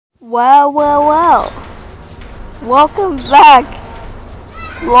Well, well, well. Welcome back.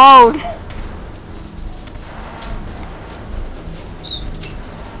 Load.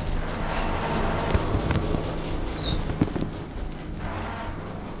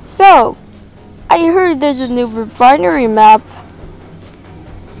 So, I heard there's a new refinery map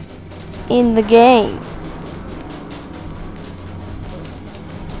in the game.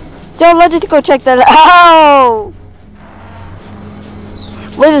 So let's just go check that out.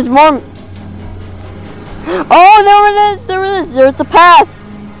 Wait, there's more. Oh, there it is. There's the path.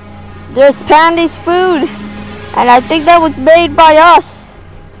 There's Pandy's food. And I think that was made by us.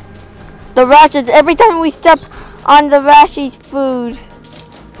 The Rashes. Every time we step on the Rashi's food.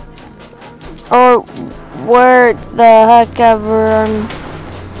 Or where the heck ever.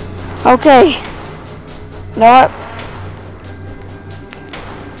 Okay. You know what?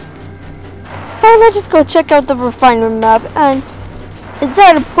 Now let's just go check out the refinery map. And is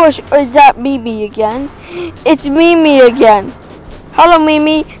that a push or is that Mimi again? It's Mimi again. Hello,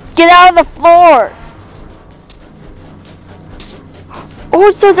 Mimi. Get out of the floor.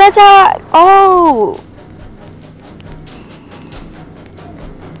 Oh, so that's how. Oh.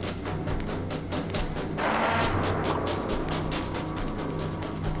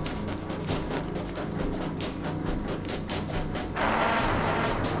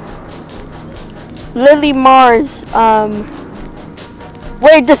 Lily Mars.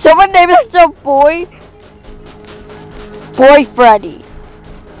 Wait, does someone name themselves Boy? Boy Freddy.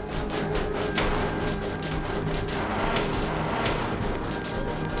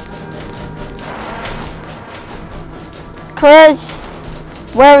 Chris,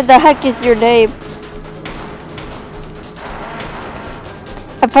 where the heck is your name?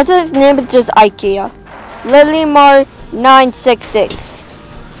 I thought his name is just IKEA. Lilymar 966.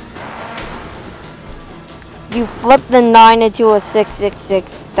 You flip the 9 into a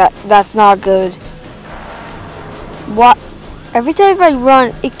 666. That's not good. What? Every time I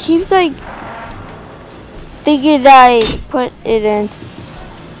run, it keeps like thinking that I put it in.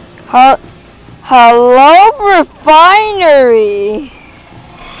 Hello, refinery.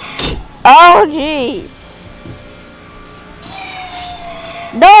 Oh, jeez.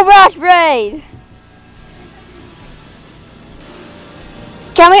 No Rash Raid.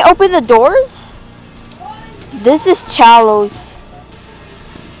 Can we open the doors? This is Chalos.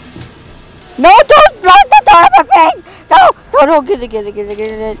 No, don't block the door in my face! No, get it.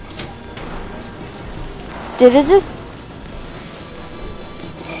 Did it just...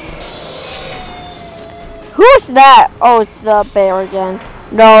 Who's that? Oh, it's the bear again.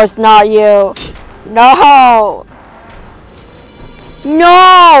 No, it's not you. No!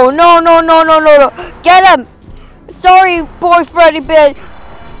 No! Get him! Sorry, boy Freddy Bit.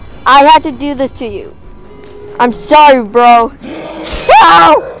 I had to do this to you. I'm sorry, bro.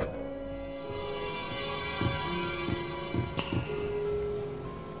 No!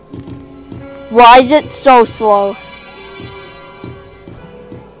 Why is it so slow?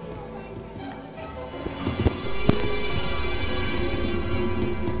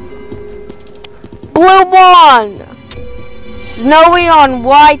 Blue one! Snowy on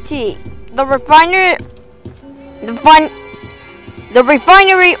YT. The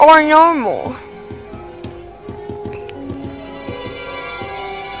refinery or normal?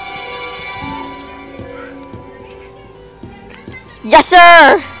 Yes,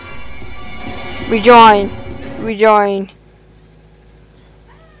 sir! Rejoin.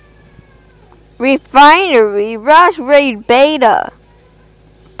 Refinery Rash Raid Beta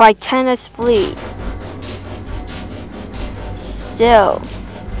by Tennis Fleet. Still.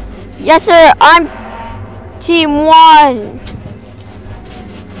 Yes, sir, I'm Team 1.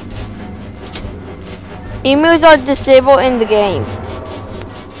 Emus are disabled in the game.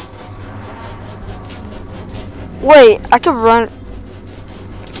 Wait, I could run.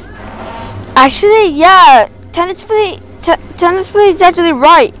 Actually, yeah, Tennis Fleet is actually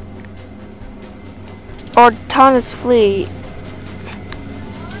right. Or Tennis Fleet.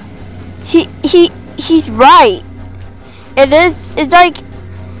 He's right. It is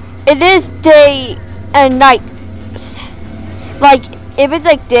day and night. Like, if it's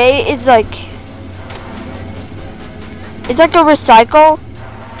like day, it's like a recycle.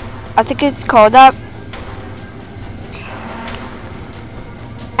 I think it's called that.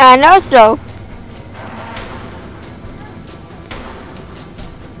 And also,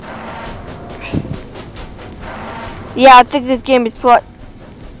 yeah, I think this game is oh,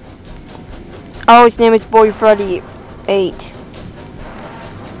 his name is Boy Freddy 8.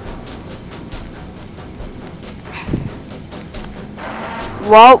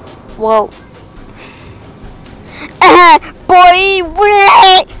 Whoa. Boy,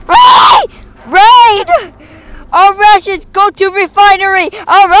 rashes, go to refinery.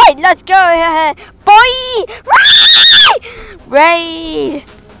 All right, let's go. Boy! Raid!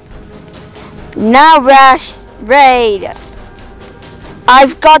 Now rash raid.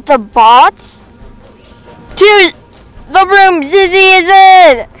 I've got the bots. To the room Zizzy is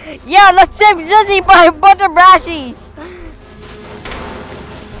in. Yeah, let's save Zizzy by a bunch of rashies.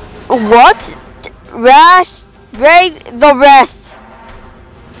 What? Rash raid the rest.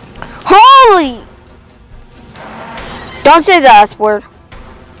 Holy! Don't say the S word.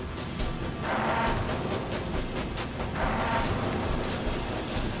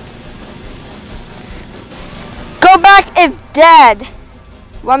 Go back if dead.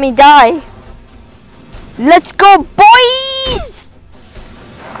 Let me die. Let's go, boys!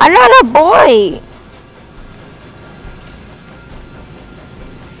 I'm not a boy.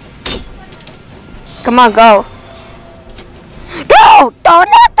 Come on, go. No! Don't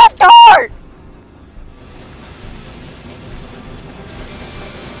knock the door!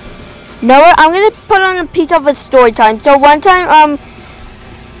 Know what? I'm gonna put on a piece of a story time. So one time,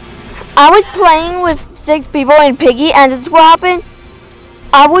 I was playing with 6 people in Piggy, and this is what happened.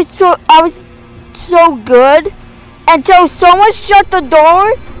 I was so good until someone shut the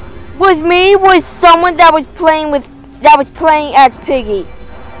door with me with someone that was playing as Piggy.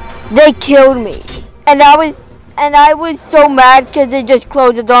 They killed me, and I was so mad because they just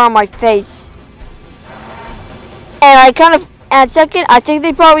closed the door on my face. And I kind of, at second, I think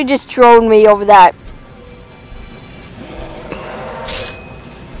they probably just trolled me over that.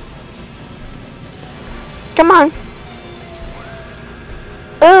 Come on.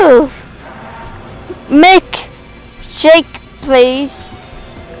 Oof. Shake, please.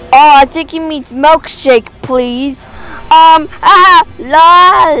 Oh, I think he means milkshake, please.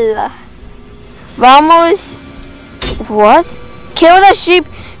 Lol. Vamos. What? Kill the sheep.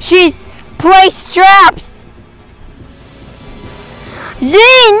 She's place traps. Z,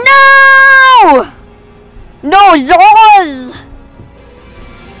 no! No, Zolas!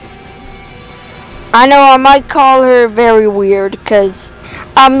 I know I might call her very weird because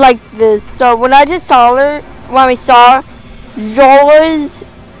I'm like this. So when I just saw her, when we saw Zola's,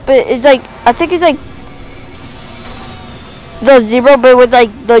 but it's like, I think it's like the zebra but with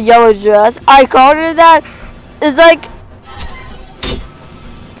like the yellow dress. I called her that. It's like,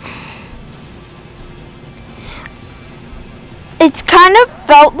 it's kind of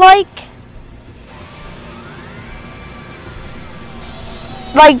felt like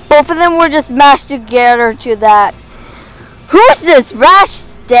both of them were just mashed together to that. Who's this?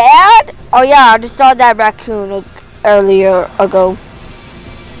 Rash's dad? Oh yeah, I just saw that raccoon earlier ago.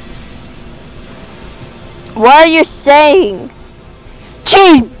 What are you saying?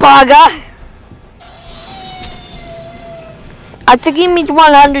 Cheeseburger! I think he means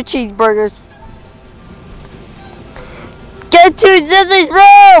 100 cheeseburgers. Get to Zizzy's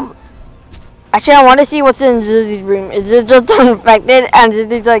room! Actually, I want to see what's in Zizzy's room. Is it just uninfected? And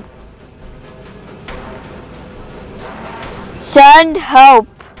Zizzy's like, send help.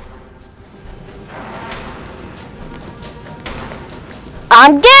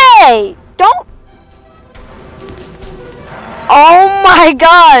 I'm gay! Don't. Oh my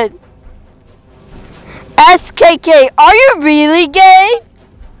god. SKK, are you really gay?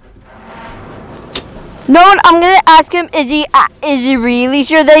 No, I'm gonna ask him, is he really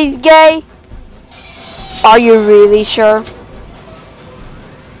sure that he's gay? Are you really sure?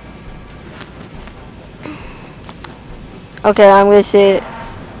 Okay, I'm gonna say it.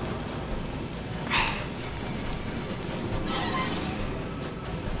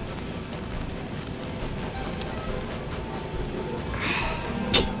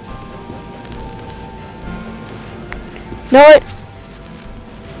 Know what?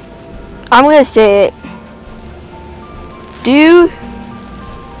 I'm gonna say it. Do you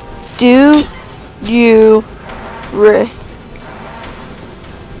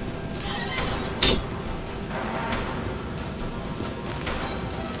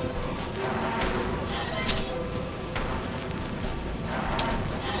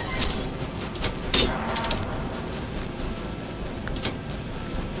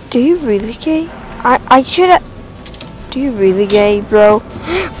Do you really gay? I should have. Do you really gay, bro?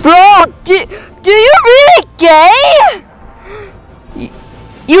 Bro, do you really gay? You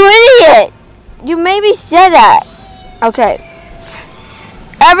idiot! You maybe said that. Okay.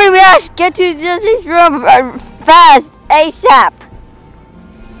 Every rush, get to Jesse's room fast, ASAP.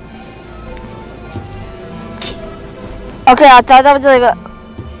 Okay, I thought that was like a.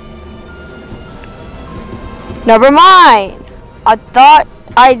 Never mind. I thought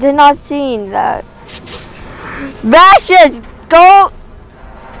I did not see that. Rashes, go.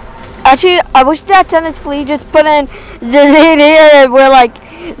 Actually, I wish that tennis flea just put in Zizzy here and we're like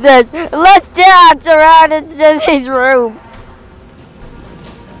this. Let's dance around in Zizzy's room.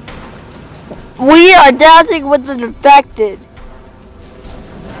 We are dancing with an infected.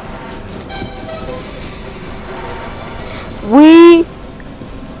 We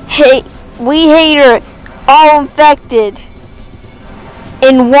hate her, all infected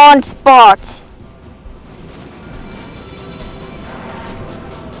in one spot.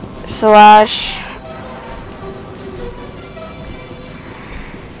 Slash.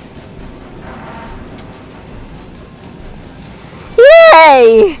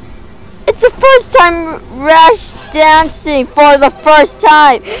 Yay! It's the first time Rash dancing for the first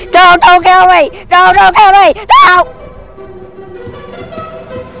time. No, don't get away! No, don't get away! No!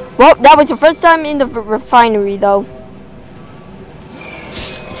 Well, that was the first time in the refinery, though.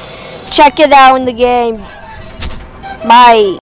 Check it out in the game. Bye.